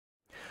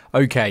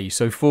Okay,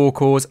 so 4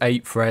 cores,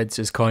 8 threads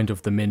is kind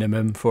of the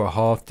minimum for a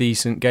half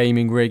decent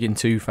gaming rig in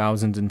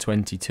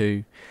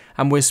 2022,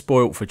 and we're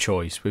spoilt for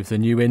choice with the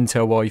new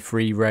Intel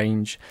i3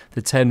 range,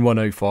 the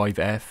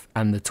 10105F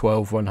and the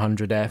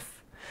 12100F.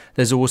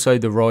 There's also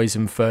the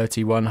Ryzen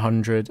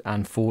 3100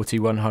 and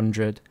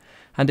 4100,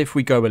 and if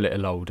we go a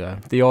little older,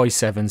 the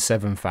i7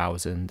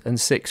 7000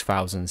 and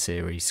 6000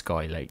 series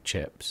Skylake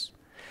chips.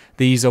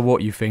 These are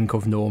what you think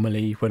of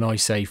normally when I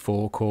say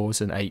 4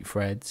 cores and 8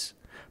 threads.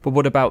 But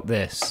what about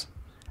this?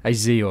 A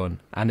Xeon,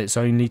 and it's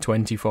only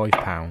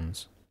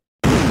 £25.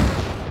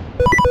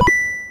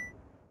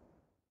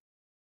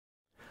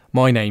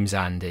 My name's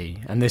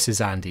Andy, and this is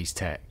Andy's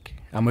Tech,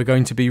 and we're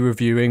going to be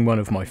reviewing one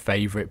of my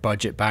favourite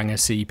budget banger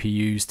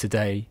CPUs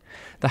today,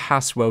 the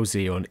HASWELL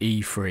XEON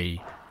E3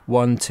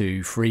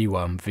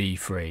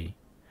 1231V3.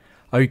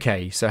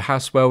 Okay, so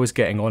HASWELL is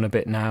getting on a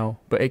bit now,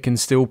 but it can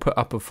still put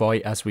up a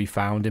fight as we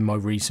found in my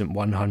recent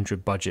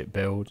 100 budget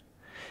build.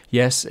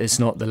 Yes, it's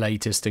not the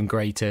latest and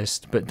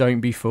greatest, but don't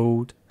be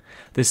fooled.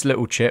 This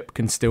little chip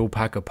can still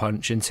pack a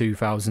punch in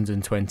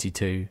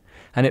 2022,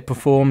 and it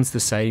performs the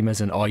same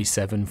as an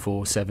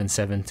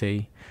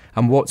i7-4770.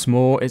 And what's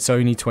more, it's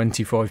only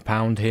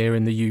 £25 here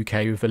in the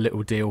UK with a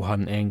little deal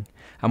hunting,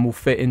 and will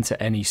fit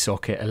into any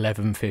socket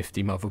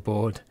 1150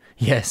 motherboard.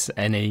 Yes,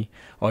 any.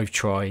 I've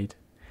tried.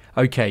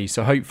 Okay,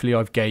 so hopefully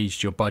I've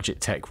gauged your budget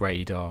tech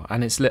radar,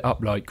 and it's lit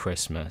up like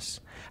Christmas.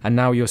 And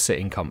now you're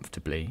sitting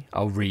comfortably.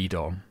 I'll read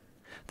on.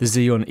 The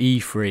Xeon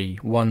E3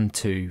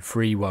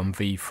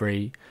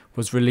 1231V3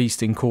 was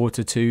released in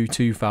Q2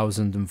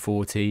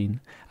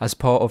 2014 as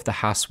part of the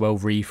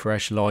HASWELL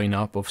refresh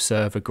lineup of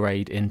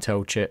server-grade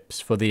Intel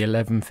chips for the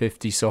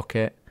 1150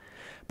 socket.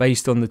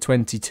 Based on the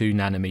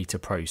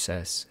 22nm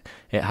process,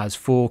 it has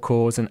 4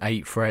 cores and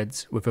 8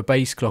 threads with a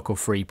base clock of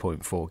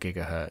 3.4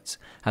 GHz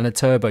and a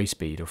turbo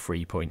speed of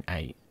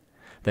 3.8.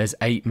 There's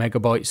 8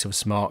 MB of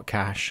smart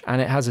cache,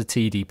 and it has a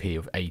TDP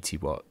of 80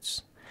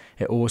 watts.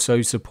 It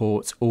also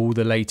supports all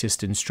the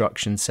latest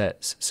instruction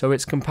sets, so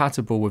it's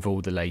compatible with all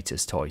the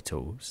latest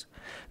titles.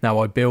 Now,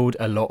 I build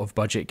a lot of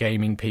budget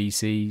gaming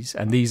PCs,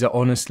 and these are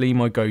honestly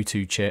my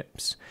go-to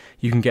chips.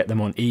 You can get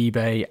them on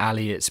eBay,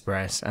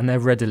 AliExpress, and they're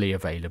readily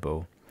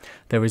available.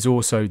 There is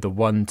also the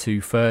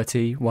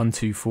 1230,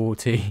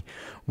 1240,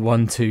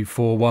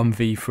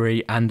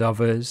 1241V3 and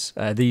others.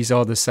 These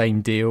are the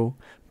same deal,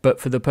 but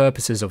for the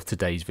purposes of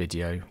today's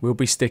video, we'll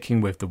be sticking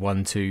with the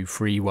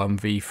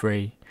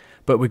 1231V3.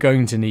 But we're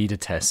going to need a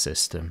test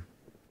system.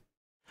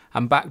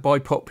 And backed by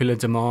popular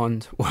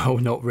demand, well,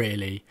 not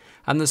really.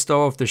 And the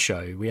star of the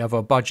show, we have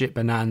our budget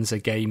bonanza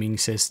gaming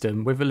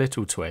system with a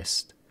little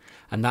twist.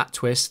 And that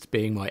twist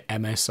being my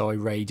MSI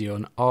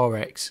Radeon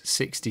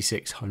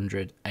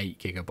RX6000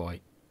 8GB.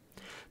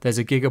 There's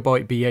a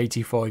Gigabyte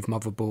B85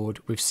 motherboard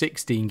with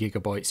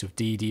 16GB of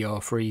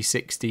DDR3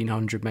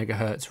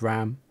 1600MHz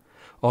RAM.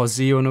 Our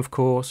Xeon, of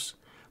course,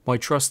 my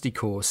trusty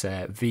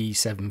Corsair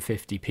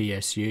V750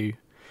 PSU,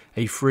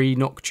 a free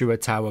Noctua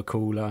tower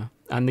cooler,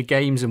 and the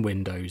games and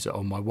Windows are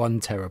on my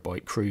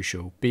 1TB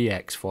Crucial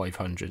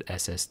BX500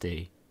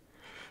 SSD.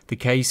 The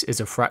case is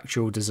a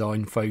fractal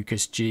design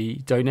Focus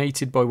G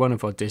donated by one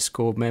of our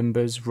Discord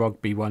members,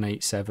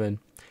 Rugby187.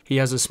 He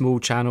has a small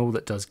channel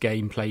that does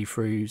game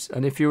playthroughs,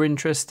 and if you're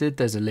interested,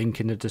 there's a link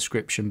in the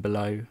description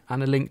below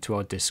and a link to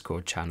our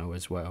Discord channel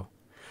as well.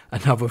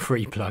 Another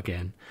free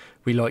plug-in.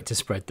 We like to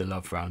spread the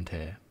love round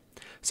here.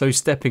 So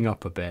stepping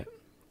up a bit,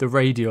 the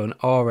Radeon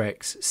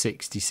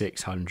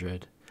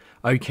RX6000.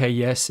 Okay,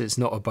 yes, it's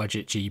not a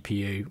budget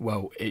GPU.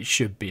 Well, it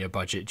should be a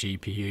budget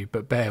GPU,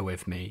 but bear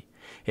with me.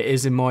 It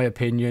is, in my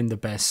opinion, the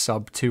best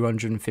sub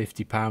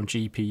 £250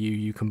 GPU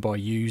you can buy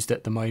used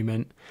at the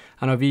moment,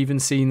 and I've even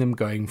seen them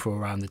going for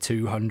around the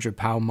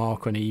 £200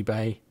 mark on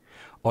eBay.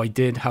 I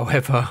did,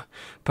 however,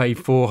 pay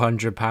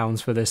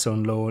 £400 for this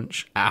on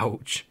launch.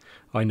 Ouch.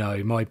 I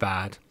know, my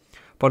bad.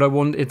 But I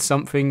wanted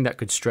something that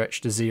could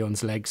stretch the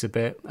Xeon's legs a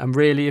bit, and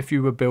really if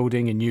you were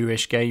building a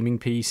newish gaming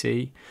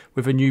PC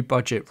with a new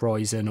budget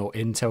Ryzen or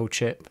Intel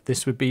chip,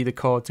 this would be the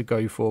card to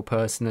go for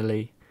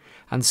personally.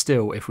 And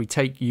still, if we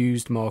take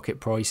used market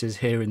prices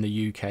here in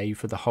the UK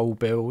for the whole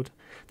build,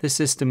 this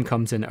system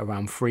comes in at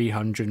around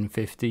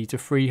 £350 to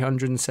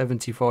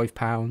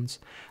 £375,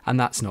 and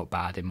that's not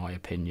bad in my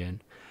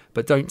opinion.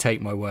 But don't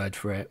take my word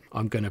for it,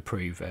 I'm going to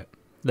prove it.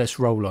 Let's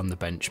roll on the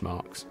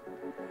benchmarks.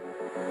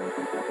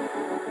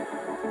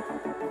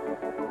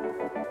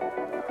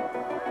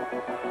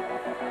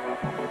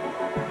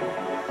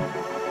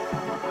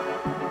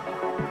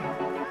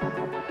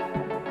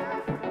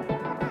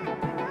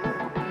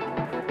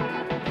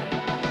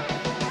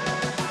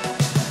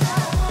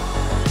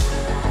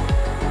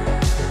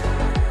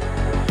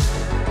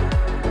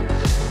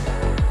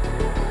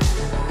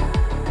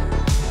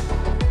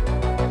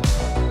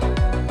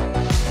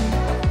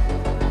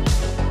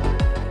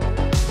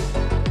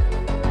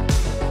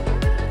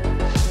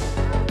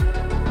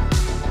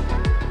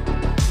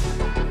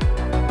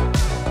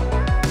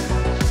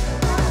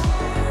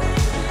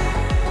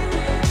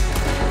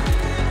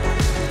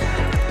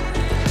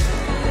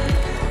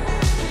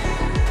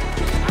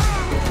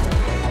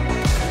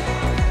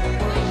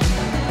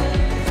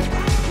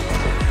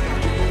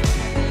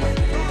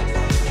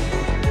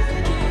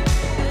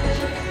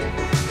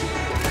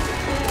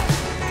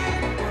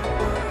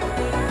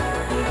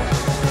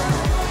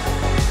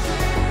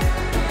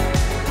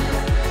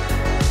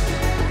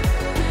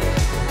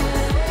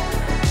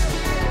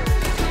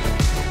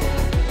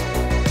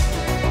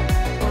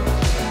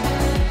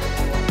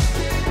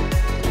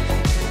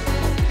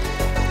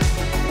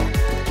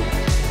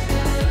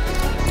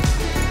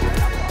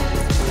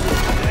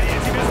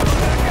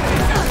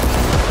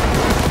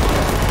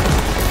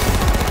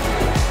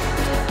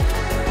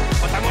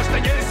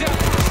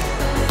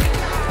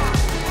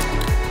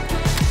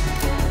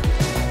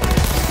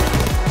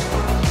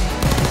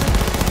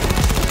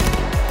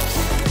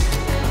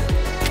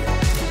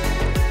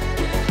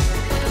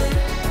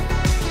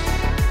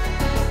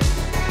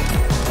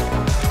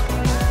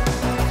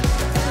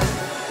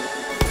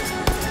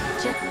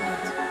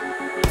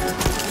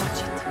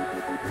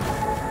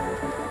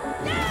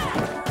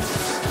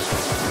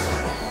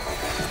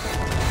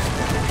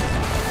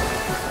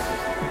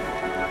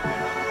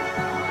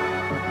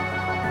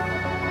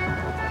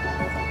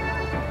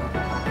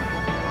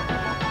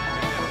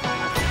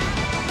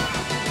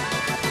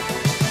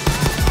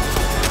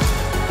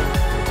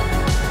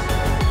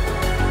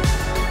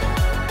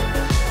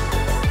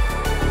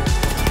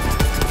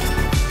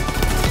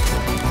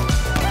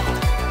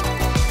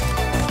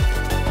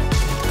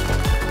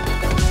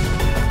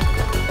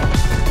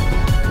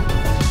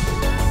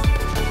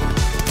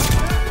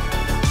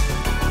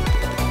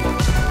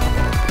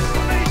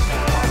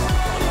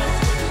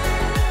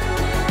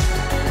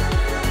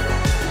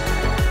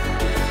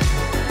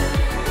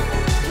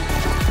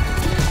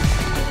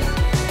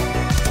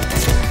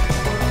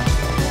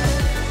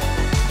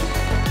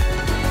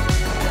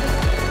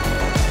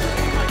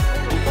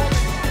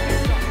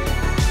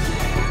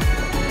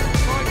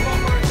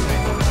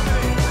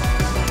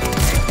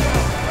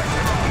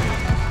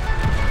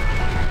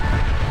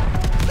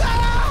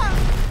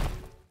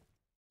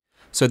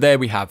 So there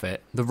we have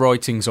it, the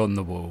writing's on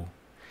the wall.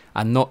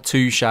 And not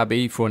too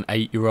shabby for an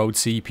 8-year-old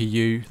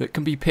CPU that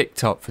can be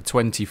picked up for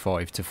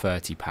 £25 to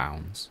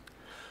 £30.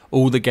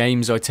 All the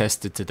games I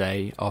tested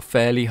today are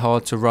fairly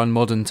hard to run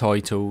modern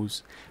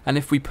titles, and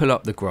if we pull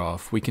up the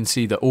graph we can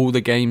see that all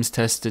the games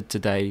tested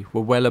today were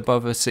well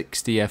above a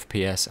 60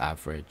 FPS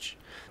average,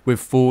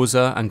 with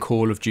Forza and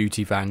Call of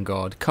Duty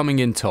Vanguard coming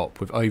in top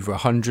with over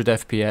 100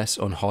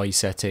 FPS on high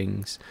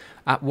settings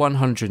at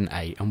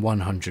 108 and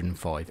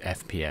 105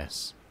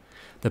 FPS.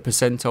 The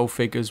percentile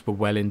figures were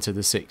well into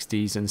the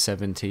 60s and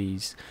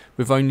 70s,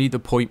 with only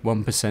the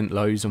 0.1%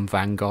 lows on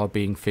Vanguard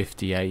being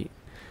 58.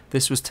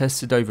 This was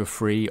tested over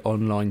 3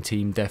 online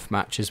team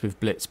deathmatches with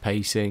blitz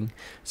pacing,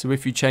 so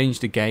if you change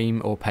the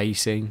game or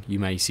pacing you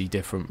may see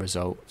different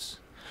results.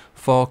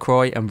 Far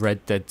Cry and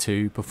Red Dead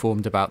 2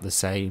 performed about the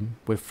same,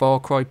 with Far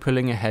Cry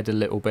pulling ahead a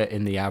little bit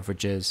in the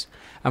averages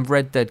and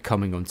Red Dead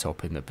coming on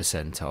top in the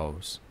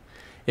percentiles.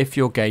 If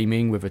you're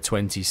gaming with a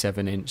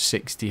 27-inch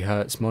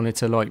 60Hz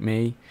monitor like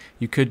me,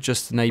 you could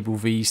just enable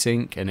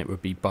VSync and it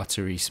would be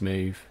buttery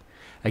smooth.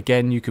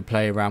 Again, you could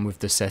play around with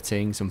the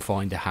settings and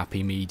find a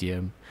happy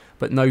medium,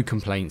 but no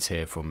complaints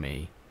here from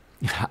me.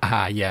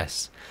 Ah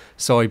yes,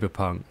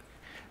 Cyberpunk.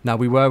 Now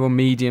we were on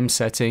medium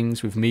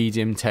settings with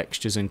medium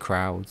textures and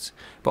crowds,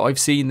 but I've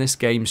seen this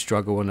game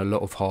struggle on a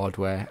lot of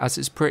hardware as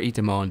it's pretty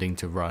demanding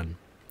to run.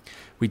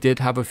 We did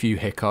have a few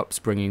hiccups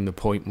bringing the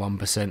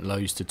 0.1%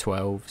 lows to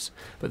 12s,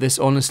 but this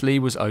honestly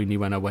was only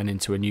when I went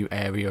into a new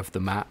area of the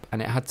map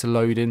and it had to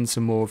load in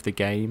some more of the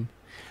game.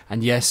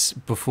 And yes,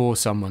 before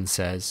someone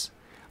says,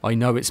 I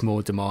know it's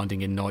more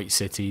demanding in Night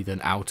City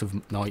than out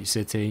of Night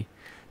City.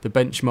 The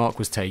benchmark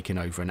was taken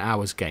over an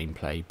hour's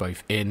gameplay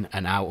both in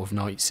and out of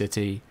Night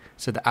City,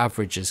 so the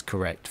average is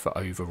correct for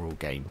overall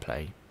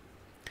gameplay.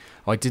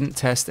 I didn't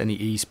test any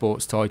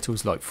esports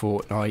titles like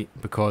Fortnite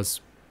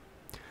because,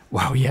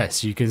 well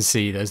yes, you can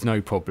see there's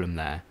no problem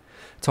there.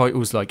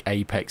 Titles like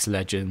Apex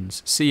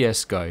Legends,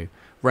 CSGO,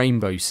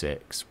 Rainbow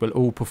Six will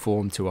all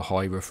perform to a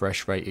high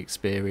refresh rate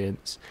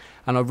experience,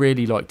 and I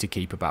really like to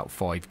keep about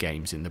 5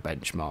 games in the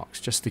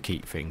benchmarks just to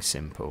keep things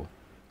simple.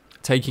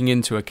 Taking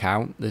into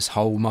account this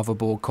whole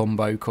motherboard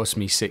combo cost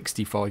me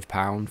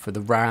 £65 for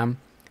the RAM,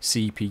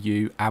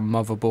 CPU and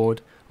motherboard,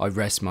 I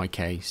rest my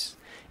case.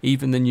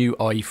 Even the new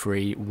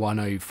i3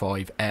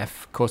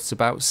 105F costs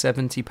about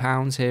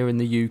 £70 here in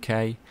the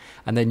UK,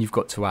 and then you've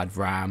got to add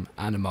RAM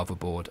and a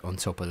motherboard on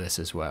top of this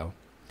as well.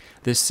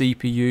 This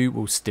CPU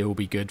will still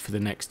be good for the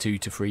next 2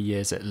 to 3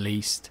 years at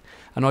least,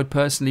 and I'd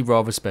personally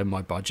rather spend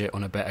my budget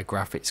on a better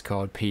graphics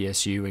card,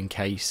 PSU and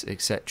case,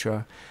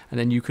 etc, and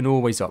then you can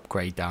always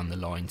upgrade down the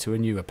line to a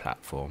newer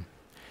platform.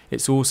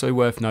 It's also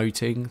worth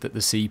noting that the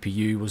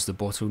CPU was the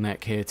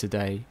bottleneck here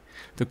today.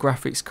 The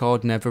graphics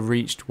card never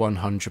reached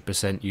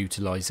 100%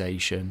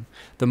 utilisation,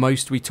 the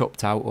most we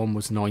topped out on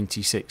was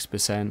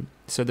 96%,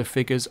 so the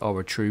figures are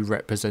a true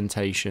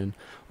representation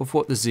of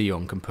what the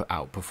Xeon can put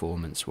out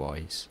performance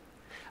wise.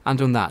 And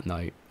on that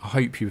note, I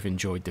hope you've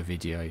enjoyed the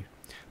video.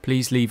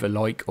 Please leave a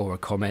like or a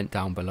comment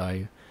down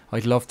below.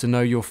 I'd love to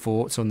know your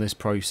thoughts on this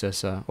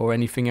processor or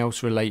anything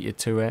else related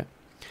to it.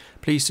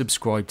 Please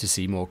subscribe to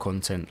see more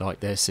content like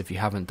this if you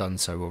haven't done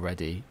so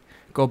already.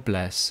 God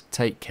bless,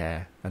 take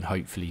care, and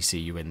hopefully see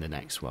you in the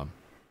next one.